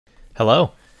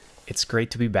Hello, it's great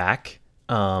to be back.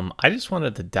 I just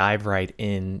wanted to dive right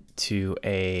into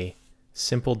a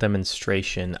simple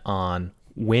demonstration on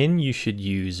when you should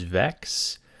use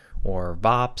Vex or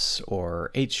VOPs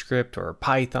or HScript or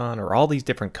Python or all these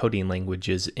different coding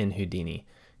languages in Houdini.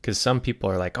 Because some people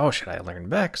are like, oh, should I learn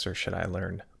Vex or should I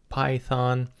learn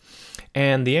Python?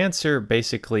 And the answer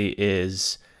basically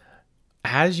is,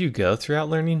 as you go throughout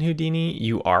learning Houdini,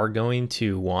 you are going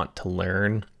to want to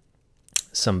learn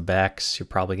some Vex, you're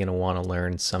probably going to want to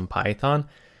learn some Python,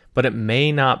 but it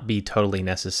may not be totally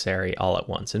necessary all at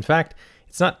once. In fact,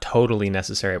 it's not totally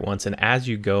necessary at once, and as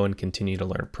you go and continue to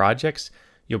learn projects,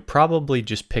 you'll probably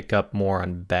just pick up more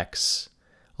on Vex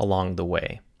along the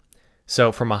way.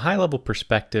 So from a high-level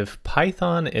perspective,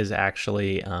 Python is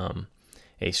actually a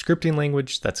scripting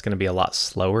language that's going to be a lot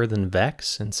slower than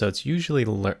Vex, and so it's usually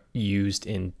used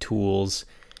in tools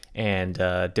and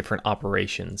different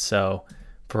operations. So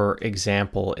for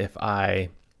example, if I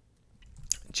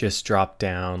just drop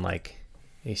down like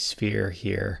a sphere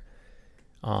here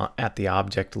at the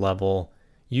object level,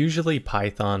 usually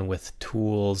Python with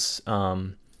tools,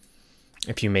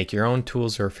 if you make your own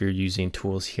tools or if you're using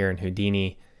tools here in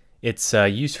Houdini, it's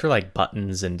used for like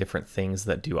buttons and different things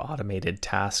that do automated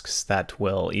tasks that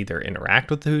will either interact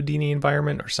with the Houdini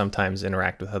environment or sometimes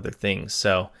interact with other things.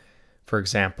 So for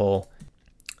example,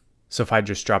 if I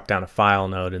just drop down a file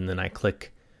node and then I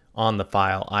click on the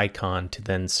file icon to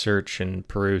then search and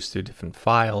peruse through different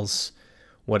files,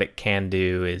 what it can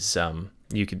do is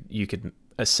you could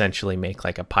essentially make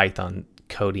like a Python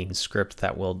coding script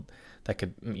that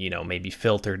could maybe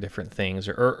filter different things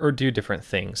or do different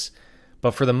things.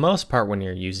 But for the most part, when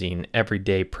you're using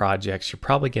everyday projects, you're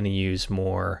probably going to use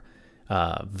more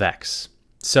Vex.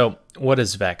 So what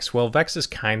is Vex? Well, Vex is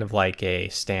kind of like a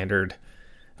standard,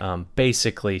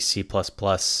 basically C++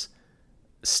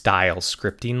 style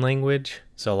scripting language.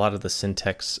 So a lot of the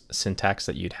syntax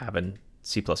that you'd have in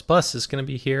C++ is going to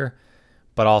be here,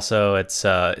 but also it's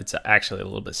actually a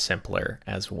little bit simpler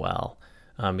as well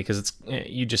because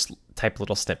you just type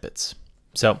little snippets.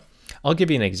 So I'll give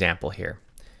you an example here.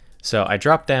 So I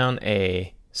drop down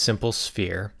a simple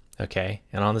sphere, okay,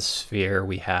 and on the sphere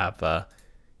we have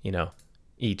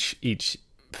each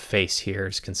face here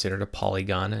is considered a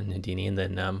polygon in Houdini, and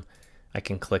then I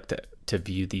can click to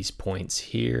view these points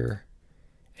here,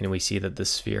 and we see that the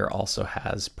sphere also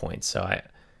has points. So I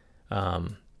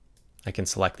can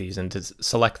select these, and to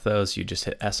select those, you just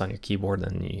hit S on your keyboard,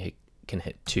 and then you can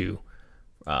hit 2.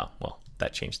 Well,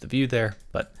 that changed the view there,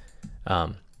 but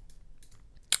now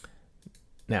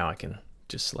I can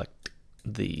just select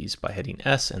these by hitting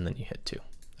S, and then you hit 2.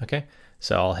 Okay,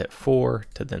 so I'll hit 4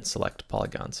 to then select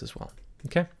polygons as well.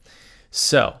 Okay,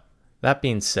 so that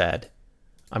being said,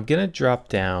 I'm going to drop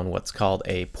down what's called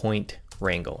a point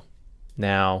wrangle.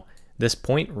 Now, this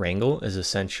point wrangle is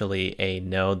essentially a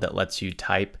node that lets you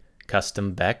type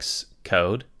custom Vex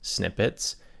code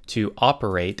snippets to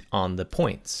operate on the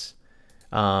points.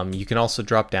 You can also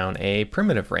drop down a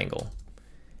primitive wrangle.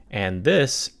 And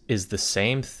this is the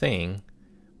same thing,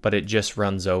 but it just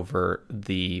runs over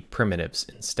the primitives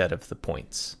instead of the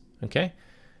points. Okay,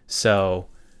 so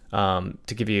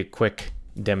to give you a quick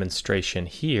demonstration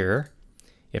here,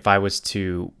 if I was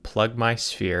to plug my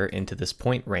sphere into this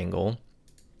point wrangle,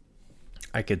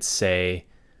 I could say,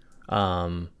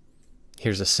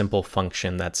 here's a simple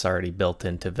function that's already built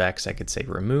into Vex. I could say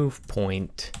remove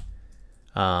point,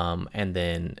 and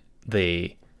then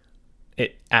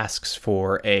it asks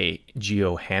for a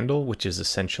geo handle, which is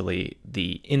essentially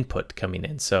the input coming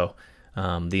in. So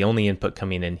the only input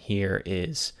coming in here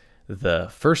is the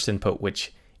first input,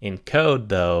 which in code,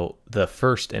 though, the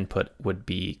first input would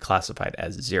be classified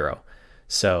as 0.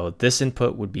 So this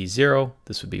input would be 0,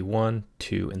 this would be 1,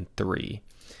 2, and 3.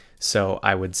 So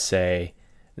I would say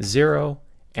 0,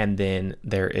 and then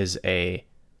there is a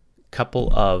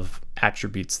couple of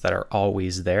attributes that are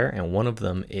always there, and one of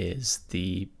them is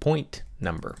the point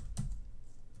number.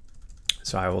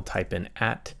 So I will type in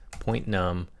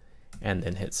 @pointNum and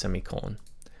then hit semicolon.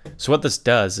 So what this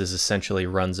does is essentially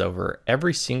runs over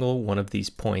every single one of these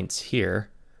points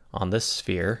here on this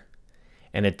sphere,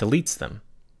 and it deletes them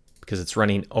because it's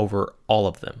running over all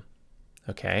of them.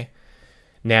 Okay.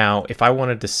 Now, if I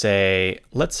wanted to say,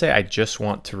 let's say I just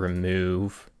want to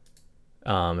remove,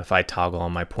 if I toggle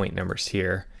on my point numbers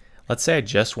here, let's say I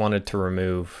just wanted to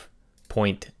remove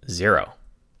point 0.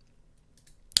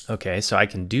 Okay, so I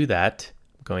can do that.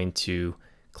 I'm going to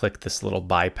click this little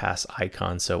bypass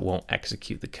icon so it won't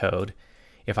execute the code.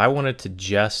 If I wanted to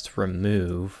just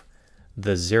remove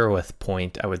the 0th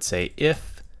point, I would say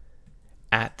if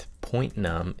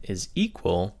 @pointNum is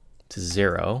equal to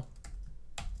 0,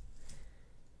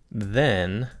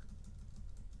 then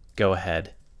go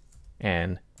ahead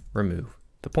and remove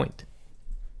the point.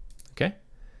 Okay,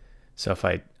 so if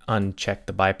I uncheck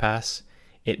the bypass,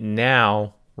 it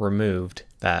now removed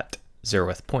that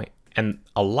 0th point. And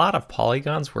a lot of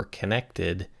polygons were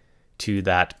connected to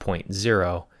that point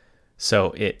 0,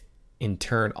 so it in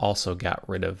turn also got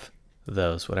rid of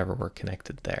those, whatever were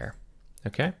connected there.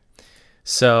 Okay,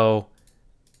 so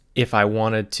if I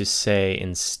wanted to say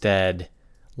instead,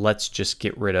 let's just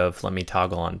get rid of, let me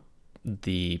toggle on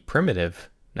the primitive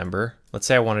number. Let's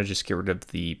say I want to just get rid of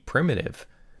the primitive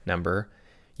number.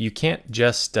 You can't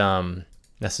just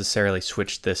necessarily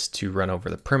switch this to run over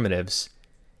the primitives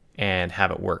and have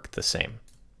it work the same,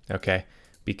 okay?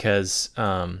 Because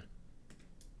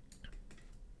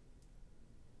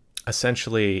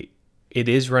essentially it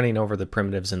is running over the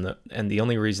primitives, and the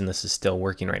only reason this is still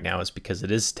working right now is because it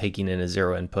is taking in a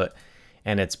 0 input,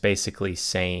 and it's basically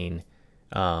saying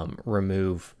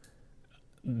remove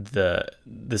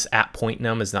this at point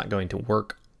num is not going to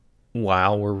work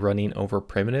while we're running over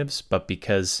primitives, but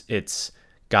because it's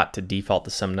got to default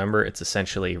to some number, it's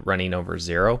essentially running over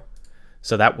 0.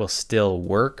 So that will still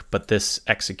work, but this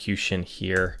execution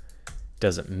here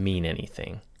doesn't mean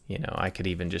anything. You know, I could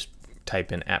even just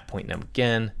type in at point num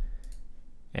again,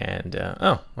 and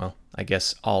oh, well, I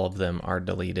guess all of them are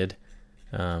deleted.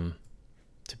 To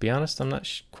be honest, I'm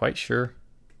not quite sure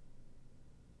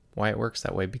why it works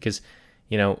that way, because,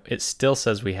 you know, it still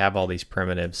says we have all these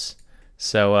primitives.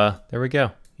 So there we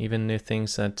go. Even new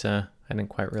things that I didn't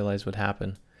quite realize would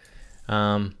happen.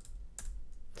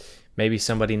 Maybe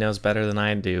somebody knows better than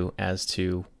I do as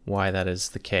to why that is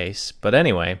the case. But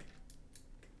anyway,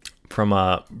 from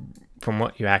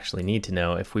what you actually need to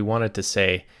know, if we wanted to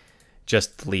say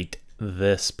just delete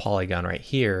this polygon right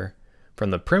here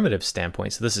from the primitive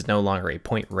standpoint, so this is no longer a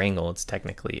point wrangle, it's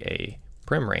technically a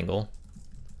prim wrangle.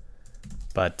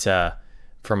 But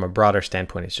from a broader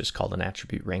standpoint, it's just called an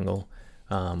attribute wrangle.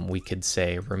 We could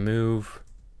say remove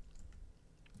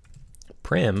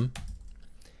prim,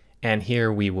 and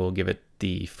here we will give it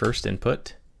the first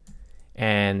input.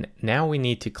 And now we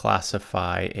need to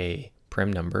classify a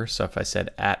prim number. So if I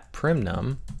said at prim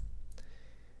num,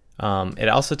 it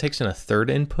also takes in a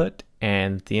third input,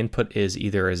 and the input is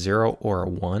either a 0 or a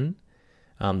 1.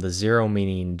 The 0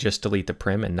 meaning just delete the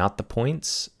prim and not the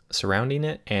points surrounding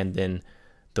it, and then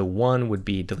the 1 would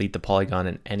be delete the polygon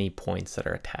and any points that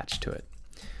are attached to it.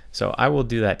 So I will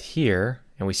do that here,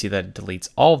 and we see that it deletes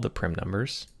all of the prim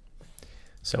numbers.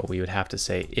 So we would have to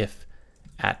say if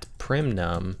at prim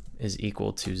num is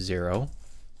equal to 0,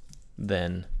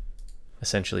 then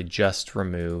essentially just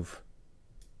remove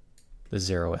the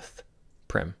 0th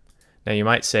prim. Now you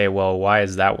might say, well, why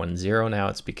is that one 0 now?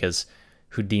 It's because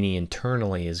Houdini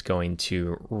internally is going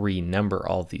to renumber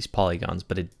all of these polygons,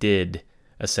 but it did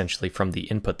essentially from the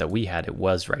input that we had, it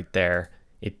was right there.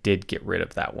 It did get rid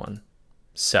of that one.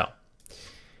 So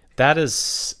that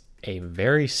is a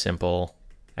very simple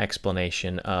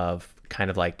explanation of kind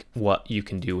of like what you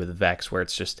can do with Vex, where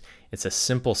it's a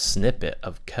simple snippet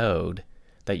of code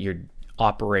that you're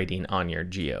operating on your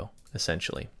geo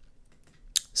essentially.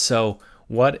 So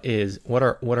what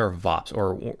are VOPs,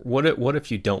 or what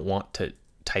if you don't want to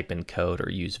type in code or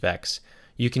use Vex?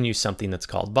 You can use something that's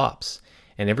called Bops,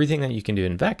 and everything that you can do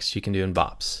in Vex you can do in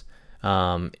Bops.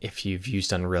 If you've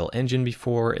used Unreal Engine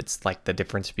before, it's like the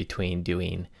difference between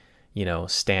doing, you know,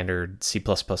 standard C++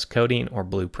 coding or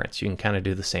blueprints. You can kind of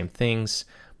do the same things.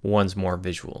 One's more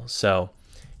visual. So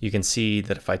you can see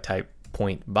that if I type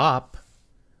point bop,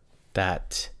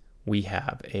 that we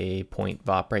have a point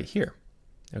bop right here.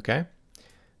 Okay,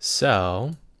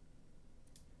 so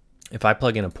if I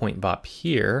plug in a point bop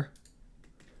here,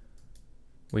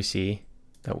 we see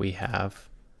that we have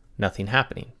nothing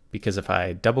happening, because if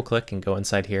I double click and go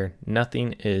inside here,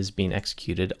 nothing is being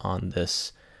executed on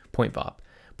this point bop.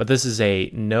 But this is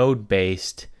a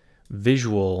node-based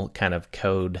visual kind of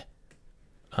code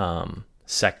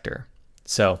sector.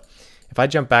 So if I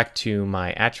jump back to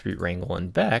my attribute wrangle in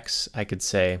Vex, I could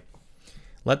say,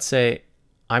 let's say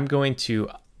I'm going to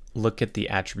look at the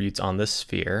attributes on this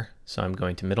sphere. So I'm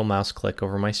going to middle mouse click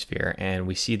over my sphere, and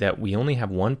we see that we only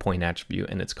have one point attribute,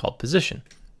 and it's called position.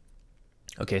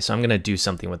 Okay, so I'm going to do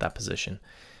something with that position.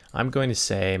 I'm going to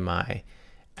say my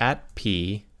at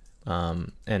p,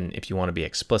 and if you want to be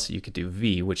explicit, you could do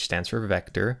v, which stands for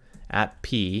vector, at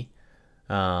p,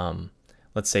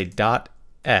 let's say dot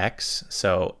x,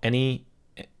 so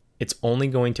it's only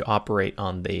going to operate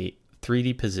on the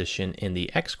 3D position in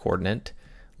the x coordinate.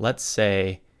 Let's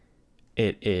say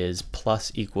it is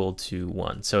plus equal to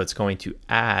 1. So it's going to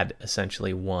add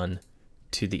essentially 1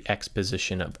 to the x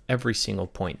position of every single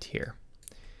point here.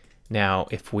 Now,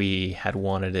 if we had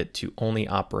wanted it to only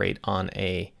operate on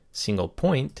a single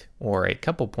point or a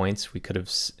couple points, we could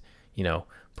have, you know,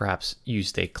 perhaps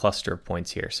used a cluster of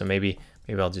points here. So maybe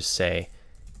I'll just say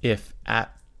if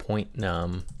at point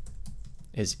num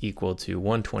is equal to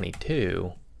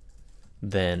 122,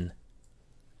 then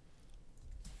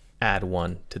add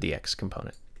 1 to the x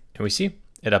component. And we see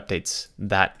it updates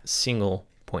that single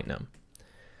point num.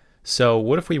 So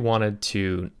what if we wanted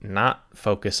to not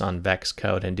focus on Vex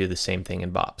code and do the same thing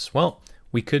in Bops? Well,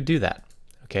 we could do that.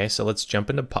 Okay, so let's jump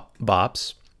into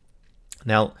Bops.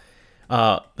 Now,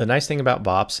 the nice thing about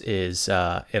Bops is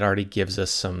it already gives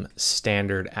us some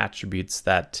standard attributes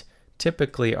that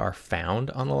typically are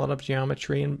found on a lot of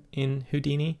geometry in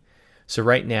Houdini. So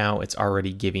right now it's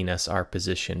already giving us our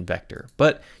position vector,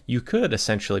 but you could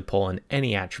essentially pull in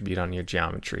any attribute on your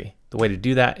geometry. The way to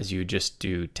do that is you just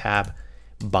do tab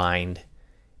bind,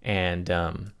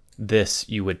 and this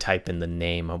you would type in the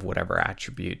name of whatever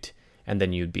attribute, and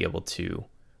then you'd be able to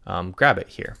grab it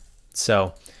here.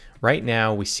 So right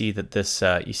now we see that this,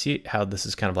 you see how this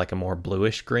is kind of like a more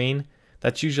bluish green?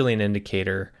 That's usually an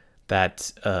indicator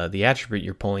that the attribute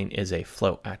you're pulling is a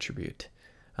float attribute.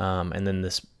 And then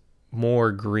this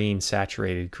more green,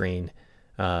 saturated green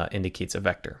indicates a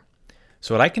vector.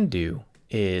 So what I can do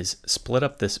is split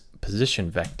up this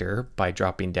position vector by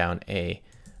dropping down a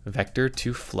vector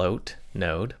to float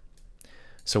node.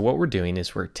 So what we're doing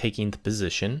is we're taking the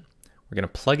position, we're going to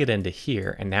plug it into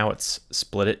here, and now it's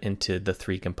split it into the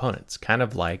 3 components, kind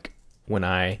of like when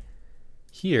I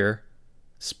here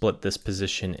split this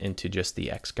position into just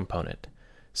the x component.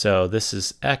 So this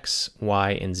is x,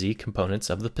 y, and z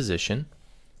components of the position.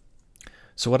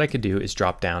 So what I could do is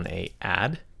drop down a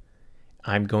add.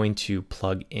 I'm going to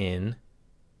plug in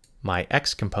my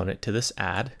x component to this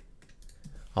add.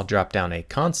 I'll drop down a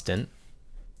constant.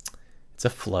 It's a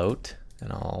float,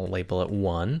 and I'll label it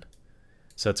 1.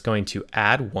 So it's going to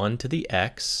add 1 to the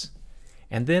x,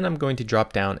 and then I'm going to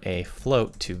drop down a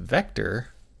float to vector.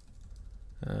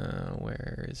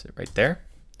 Where is it? Right there.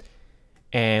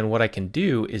 And what I can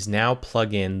do is now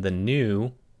plug in the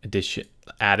new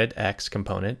added x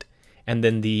component, and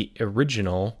then the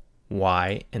original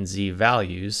y and z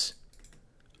values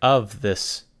of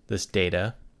this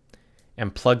data,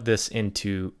 and plug this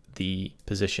into the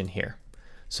position here.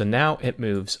 So now it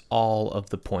moves all of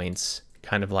the points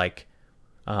kind of like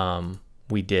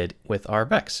we did with our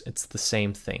Vex. It's the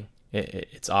same thing.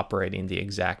 It's operating the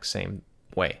exact same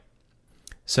way.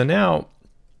 So now,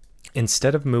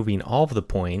 instead of moving all of the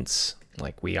points,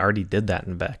 like we already did that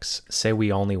in Vex, say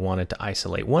we only wanted to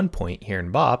isolate one point here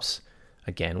in Bops,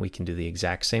 again, we can do the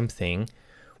exact same thing.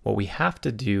 What we have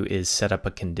to do is set up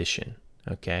a condition,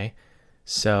 okay?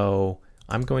 So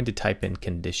I'm going to type in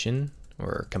condition,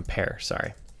 or compare,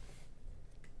 sorry.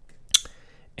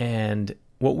 And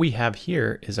what we have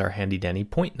here is our handy dandy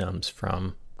point nums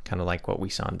from kind of like what we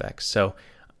saw in Vex. So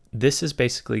this is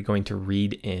basically going to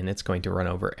read in, it's going to run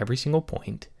over every single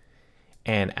point.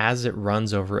 And as it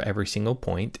runs over every single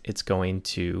point, it's going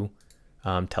to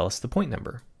tell us the point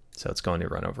number. So it's going to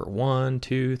run over 1,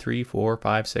 2, 3, 4,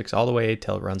 5, 6, all the way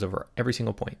till it runs over every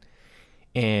single point.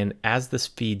 And as this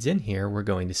feeds in here, we're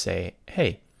going to say,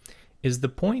 hey, is the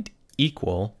point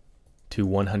equal to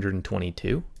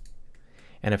 122?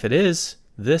 And if it is,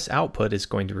 this output is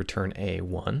going to return a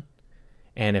 1.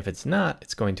 And if it's not,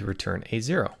 it's going to return a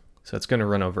 0. So it's going to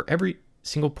run over every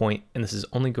single point, and this is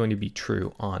only going to be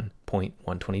true on point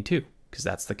 122, because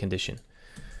that's the condition.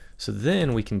 So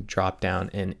then we can drop down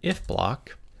an if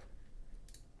block.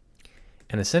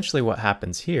 And essentially what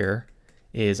happens here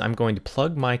is I'm going to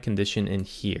plug my condition in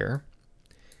here.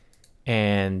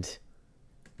 And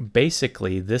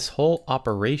basically this whole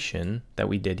operation that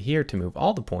we did here to move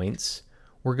all the points,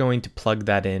 we're going to plug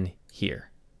that in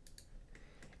here.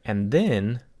 And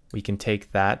then we can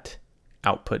take that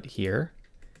output here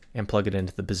and plug it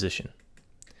into the position.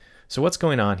 So what's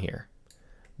going on here?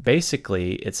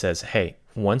 Basically, it says, hey,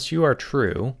 once you are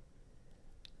true,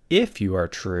 if you are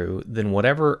true, then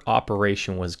whatever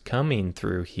operation was coming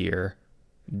through here,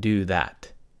 do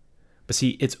that. But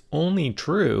see, it's only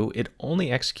true, it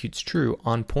only executes true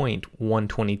on point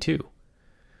 122.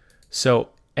 So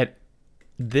at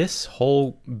this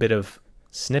whole bit of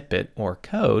snippet or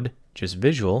code, just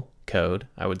visual code,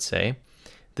 I would say,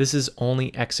 this is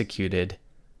only executed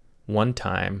one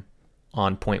time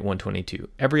on point 122.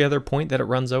 Every other point that it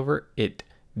runs over, it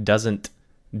doesn't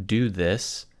do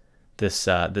this. This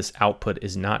output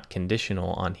is not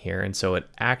conditional on here, and so it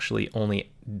actually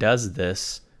only does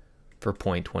this for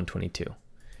point 122.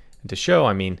 And to show,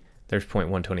 I mean, there's point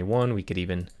 121. We could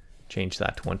even change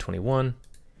that to 121,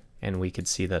 and we could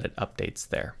see that it updates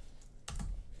there.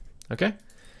 Okay,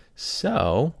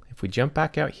 so if we jump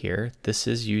back out here, this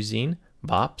is using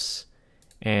Bops,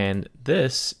 and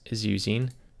this is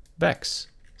using Vex.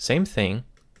 Same thing,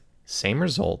 same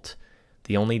result.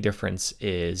 The only difference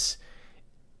is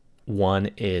one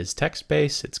is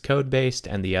text-based, it's code-based,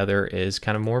 and the other is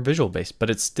kind of more visual-based, but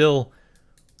it's still,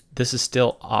 this is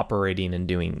still operating and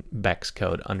doing Vex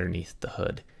code underneath the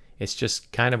hood. It's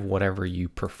just kind of whatever you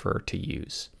prefer to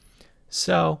use.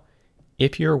 So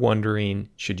if you're wondering,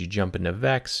 should you jump into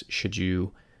Vex? Should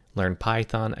you learn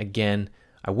Python? Again,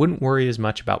 I wouldn't worry as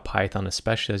much about Python,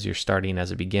 especially as you're starting as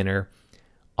a beginner.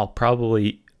 I'll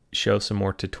probably show some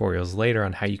more tutorials later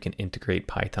on how you can integrate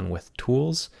Python with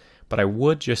tools, but I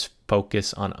would just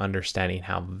focus on understanding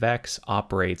how Vex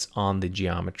operates on the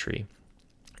geometry.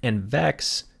 And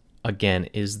Vex, again,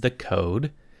 is the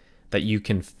code that you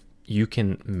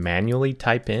can manually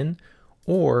type in,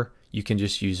 or you can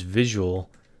just use visual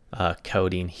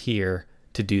coding here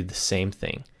to do the same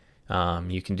thing.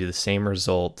 You can do the same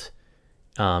result.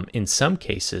 In some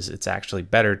cases, it's actually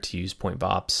better to use point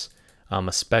Bops,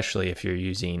 especially if you're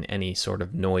using any sort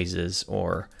of noises,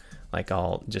 or like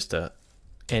just a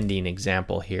ending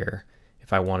example here.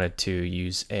 If I wanted to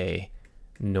use a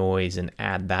noise and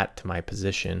add that to my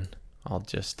position, I'll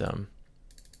just,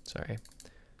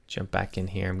 jump back in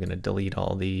here. I'm going to delete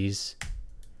all these.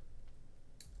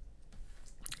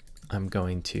 I'm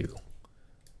going to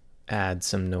add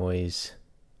some noise,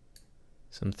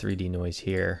 some 3D noise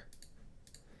here.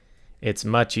 It's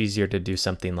much easier to do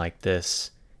something like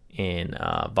this in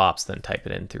Bops than type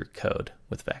it in through code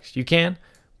with Vex. You can,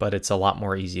 but it's a lot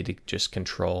more easy to just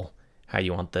control how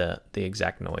you want the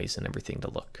exact noise and everything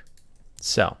to look.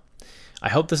 So I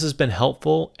hope this has been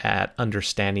helpful at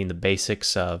understanding the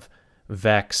basics of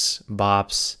Vex,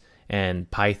 Bops, and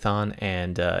Python.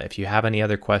 And if you have any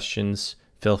other questions,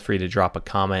 feel free to drop a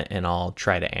comment and I'll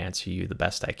try to answer you the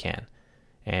best I can.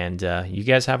 And you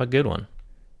guys have a good one.